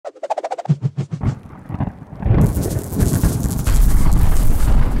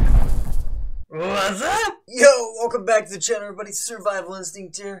What's up? Yo, welcome back to the channel, everybody. Survival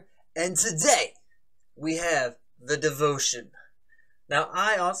Instinct here, and today we have the Devotion. Now,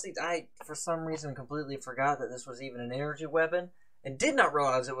 I for some reason completely forgot that this was even an energy weapon, and did not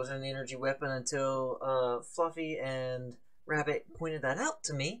realize it was an energy weapon until Fluffy and Rabbit pointed that out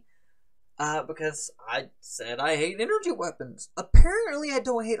to me. Because I said I hate energy weapons. Apparently, I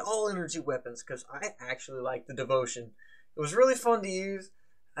don't hate all energy weapons, because I actually like the Devotion. It was really fun to use,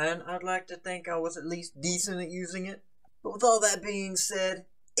 and I'd like to think I was at least decent at using it. But with all that being said,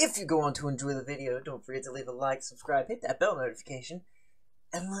 if you go on to enjoy the video, don't forget to leave a like, subscribe, hit that bell notification,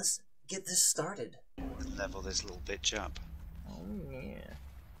 and let's get this started. Level this little bitch up. Oh yeah.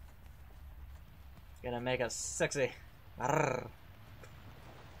 It's gonna make us sexy. Arrgh.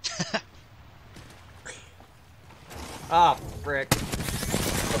 Ah, frick.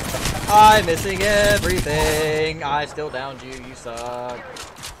 I'm missing everything. I still downed you, you suck.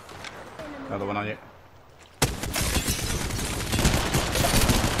 Another one on you.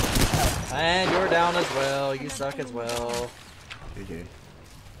 And you're down as well, you suck as well. GG.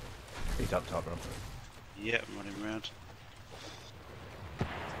 He's up top, bro. Yeah, I'm running around.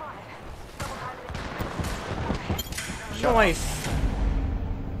 Nice.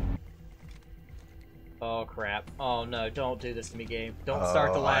 Oh crap. Oh no, don't do this to me, game. Don't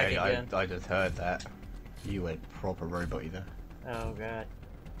start the lag again. I just heard that. You went proper robot there. Oh god.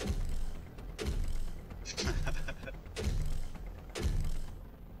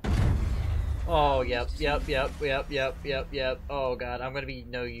 Oh, yep. Oh god, I'm gonna be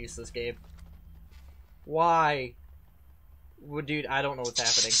no use this game. Why? Well, dude, I don't know what's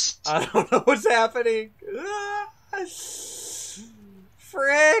happening. I don't know what's happening.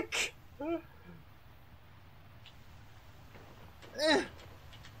 Frick!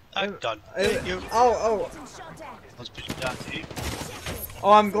 I'm done. Oh. I was pushing down to you.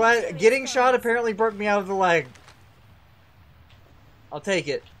 Oh, I'm glad. Getting shot apparently broke me out of the leg. I'll take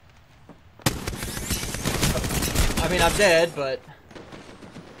it. I mean, I'm dead, but...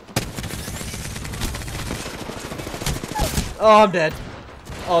 Oh, I'm dead.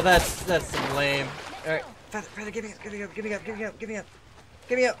 Oh, that's lame. Alright. Feather, give me up. Feather,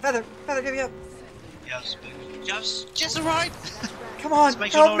 give me up. Yes, just alright. Come on,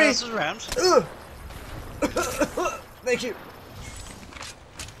 Make sure help no me. one else is around. Thank you.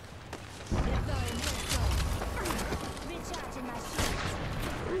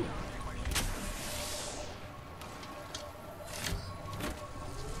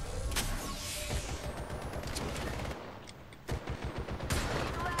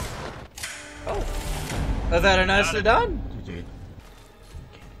 Oh, is that nicely done? GG. You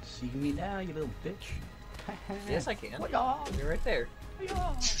can't see me now, you little bitch. Yes, I can. You're You're right there. You're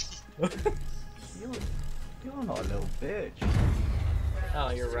not a little bitch. Oh,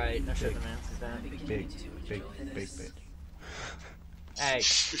 you're right. I shouldn't have answered that. Big bitch. Hey,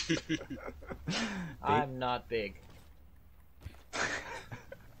 I'm not big.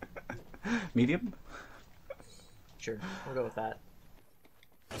 Medium? Sure, we'll go with that.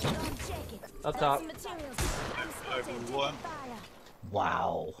 Up top. Over one.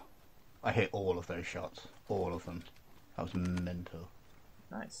 Wow. I hit all of those shots. All of them. That was mental.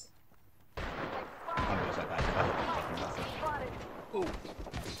 Nice. I'm gonna say back. I hit fucking nothing. Ooh.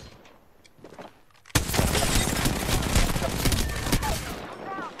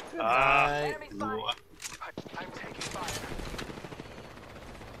 Right.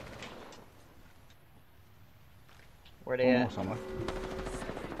 Where they One more at? somewhere.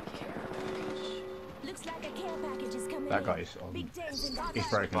 Looks like a care package is coming. That guy is on. Big days in He's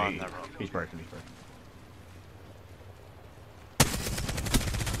broken. Fine, He's broken.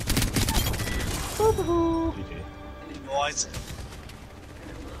 GG. Boys.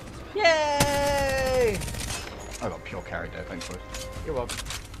 Yay! I got pure carried there, thanks boys. You're welcome.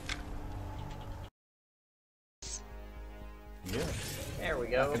 Yeah. There we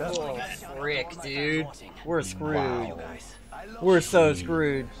go. Back it up. Oh, frick, dude. We're screwed. Wow. We're so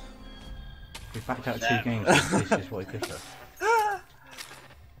screwed. We backed out 2 games. This is what he did us.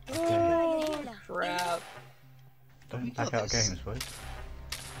 Oh, crap. Don't back out games, boys.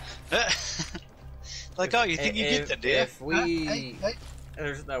 Like, oh, you think you get that, do you? If we... Hey.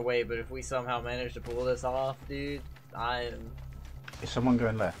 There's no way, but if we somehow manage to pull this off, dude, I'm Is someone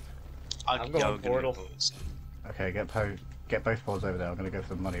going left? I'm going portal. Okay, get both pods over there. I'm gonna go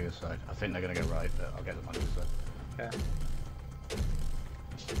for the money this side. I think they're gonna go right, but I'll get the money this side. Okay.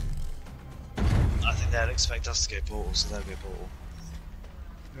 I think they'd expect us to go portal, so they'll go portal.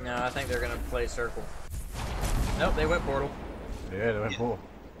 No, I think they're gonna play circle. Nope, they went portal. Yeah, they went portal.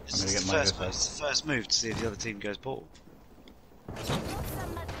 I'm It's gonna the get money this first, side. it's the first move to see if the other team goes portal.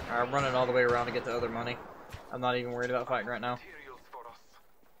 I'm running all the way around to get the other money. I'm not even worried about fighting right now.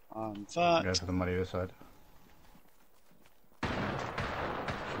 Fuck. Go for the money this side.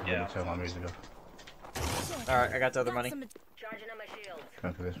 Yeah. Turn my music off. Alright, I got the other money. Charging on my shield.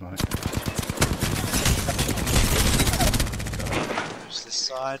 Going for this money. There's this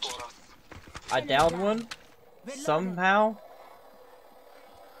side. I downed one. Somehow.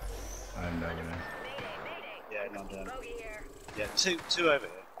 I'm down there. Yeah, no, I'm down. Yeah, two over here.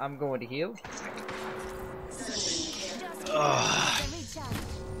 I'm going to heal. Oh, Recharge.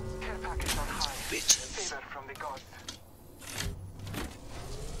 bitches.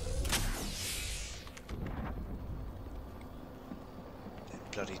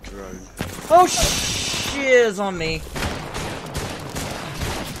 Bloody drone. Oh, shiz on me.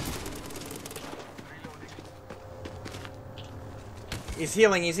 He's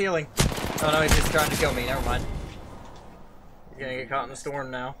healing, he's healing. Oh no, he's just trying to kill me. Never mind. You're gonna get caught in the storm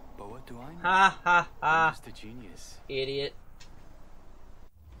now. But what do I know? Ha ha I'm ha. just a genius. Idiot.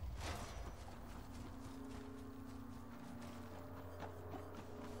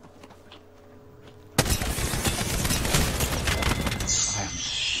 I am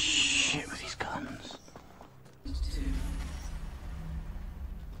shit with these guns.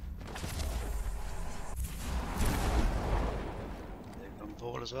 They've on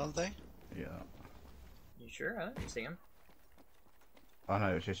board as well, have they? Yeah. You sure? I didn't see him. I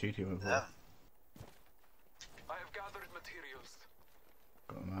know, it's just you two before. Yeah. I have gathered materials.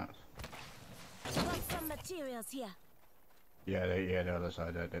 Got the mats. Got some materials here. Yeah, the other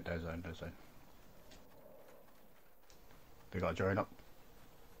side, their zone. They got a drone up.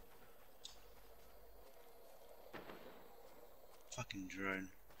 Fucking drone.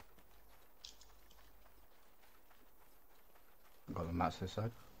 Got the mats this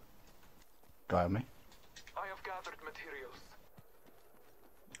side. Guy on me. I have gathered materials.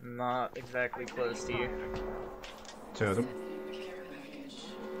 Not exactly close to you. Two of them.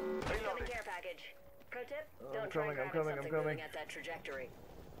 Incoming care package. Pro tip: I'm don't coming, try I'm grabbing coming, I'm something coming. moving at that trajectory.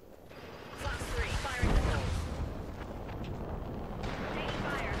 Fox 3, firing the hole. Taking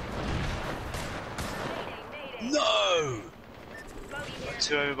fire. Mayday, mayday. No! Bogey here.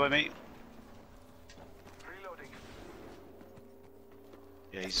 Two over by me. Reloading.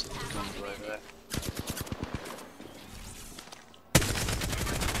 Yeah, he's gone over there.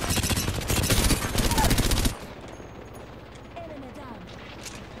 Enemy down.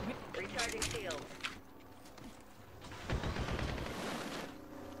 Recharging shield.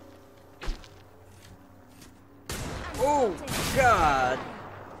 Oh, God.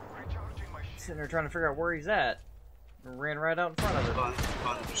 Recharging my shield. Sitting there trying to figure out where he's at. And ran right out in front of him.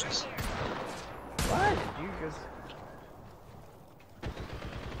 Behind the bushes. What? You just...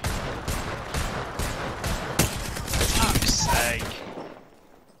 Fuck's sake.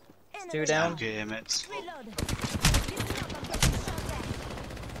 Two down. Damn it. Reload. Listen up, I'm getting shot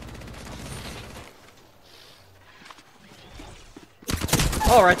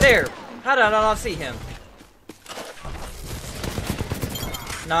at. Oh, right there. How did I not see him?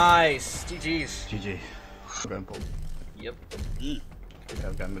 Nice. GG's. GG. We're going Paul. Yep. Yeah,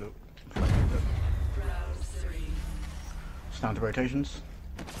 we're going middle. Standard rotations.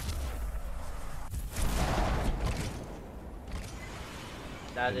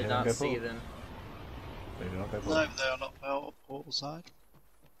 I Did did you not go see Paul? them. They do not go Paul. No, they are not portal side.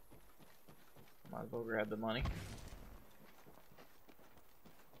 Might as well grab the money.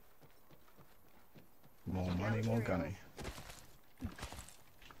 More money, more gunny.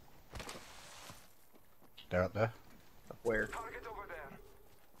 They're up there. Up where? Target over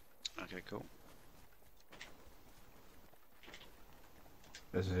there. Okay, cool.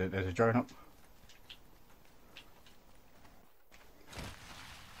 There's a drone up.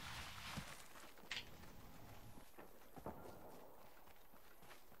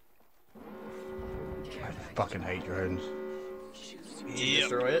 I fucking hate drones. Yep.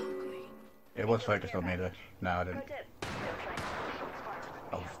 Destroy it. It was focused on me though. No, I didn't. Pro tip: don't try.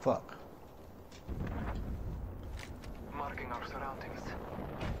 Oh fuck. Marking our surroundings.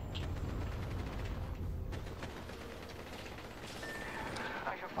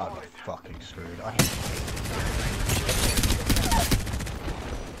 I have I'm fallen. fucking screwed. I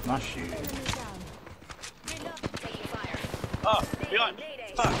nice shoot. Enemy down. Reload. Taking fire. Oh, behind.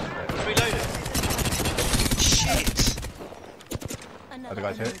 Mayday. Fuck. Reloaded. Shit. Another Other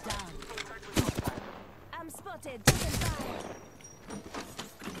guys enemy hit. down. I'm spotted. Taking fire.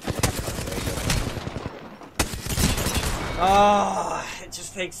 Oh, it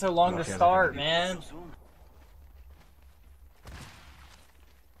just takes so long to Lucky I start, didn't man.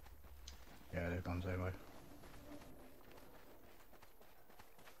 Yeah, they've gone same way.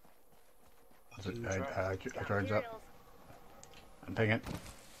 Drone's up. I'm pinging.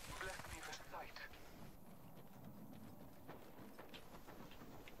 Bless me with sight.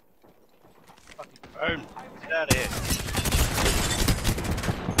 Boom. Get out of here.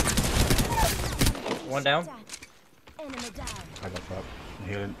 One down. Enemy down. I got up. I'm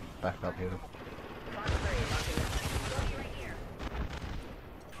healing. Back up healing.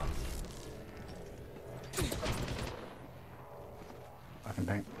 I can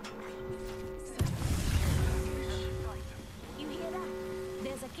ping. You hear that?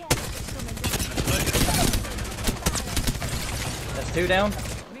 There's a carrier coming down. That's 2 down.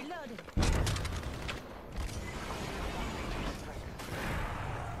 Reloaded.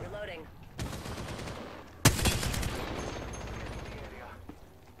 Reloading.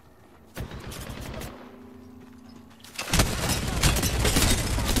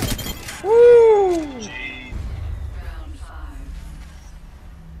 Woo! Gee.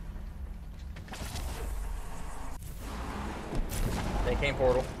 They came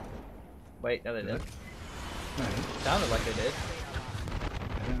portal. Wait, no they didn't. No, Sounded like they did.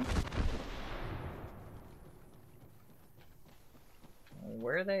 I didn't.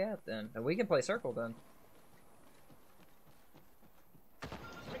 Where are they at then? We can play circle then.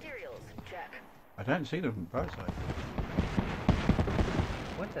 Materials. Check. I don't see them from the right side.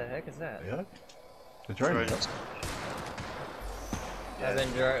 What the heck is that? Yeah. The drone. Drones.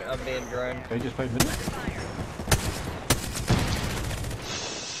 I'm being droned. They just played middle.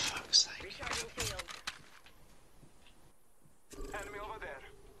 Fuck's sake. Recharging field. Enemy over there.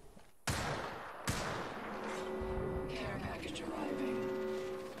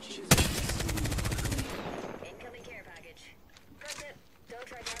 Incoming care package. Press it. Don't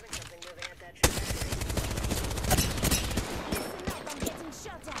try grabbing something moving at that trajectory. Listen up, I'm getting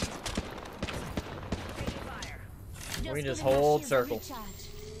shot at. Taking fire. We can just giving my hold shields a circle. recharge.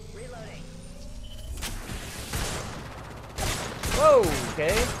 Reloading. Whoa,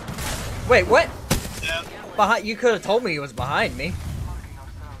 okay. Wait, what? Yeah. Behind? You could have told me he was behind me. Marking our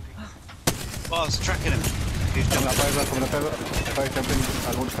surroundings. Well, I was tracking him. He's Coming jumping. up over, coming up over. Both jumping.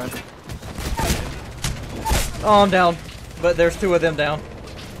 I launched pad. Oh, I'm down. But there's 2 of them down.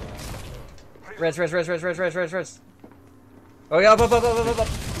 Res. Oh yeah, up.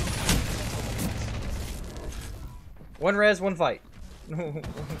 One res, 1 fight.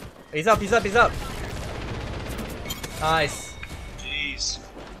 He's up. Nice. Jeez.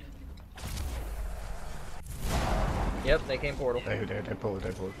 Yep, they came portal. They pulled.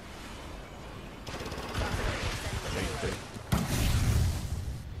 They.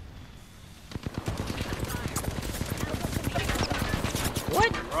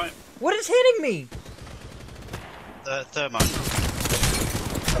 What? Right. What is hitting me? The thermo.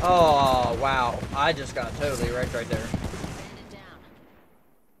 Oh, wow. I just got totally wrecked right there. Bandit down.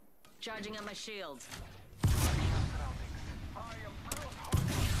 Charging on my shields.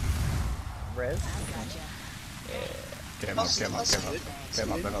 Res? I've gotcha. Get him up. Get him up. They're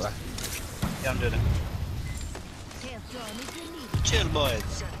not there. Yeah, I'm doing it. Tail thrown if you need it. Chill, boys.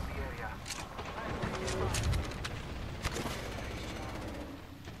 Scanning the area.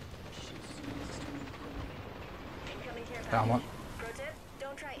 Incoming care Down one. Pro tip,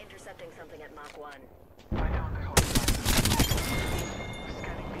 don't try intercepting something at Mach 1. I downed the hostile.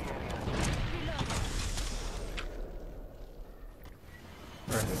 Scanning the area.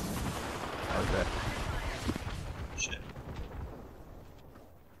 Where is it? Oh, it's there. Shit.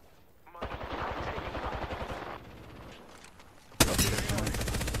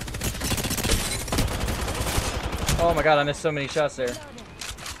 Oh my god, I missed so many shots there.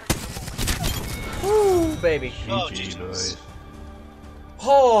 Woo, baby. Oh, GG, Jesus. boys.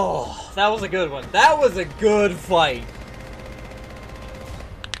 Oh, that was a good one. That was a good fight.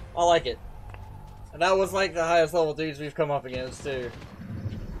 I like it. And that was like the highest level dudes we've come up against too.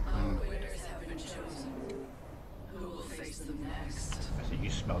 I see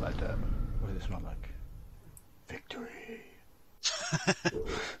you smell that dirt. What does it smell like? Victory.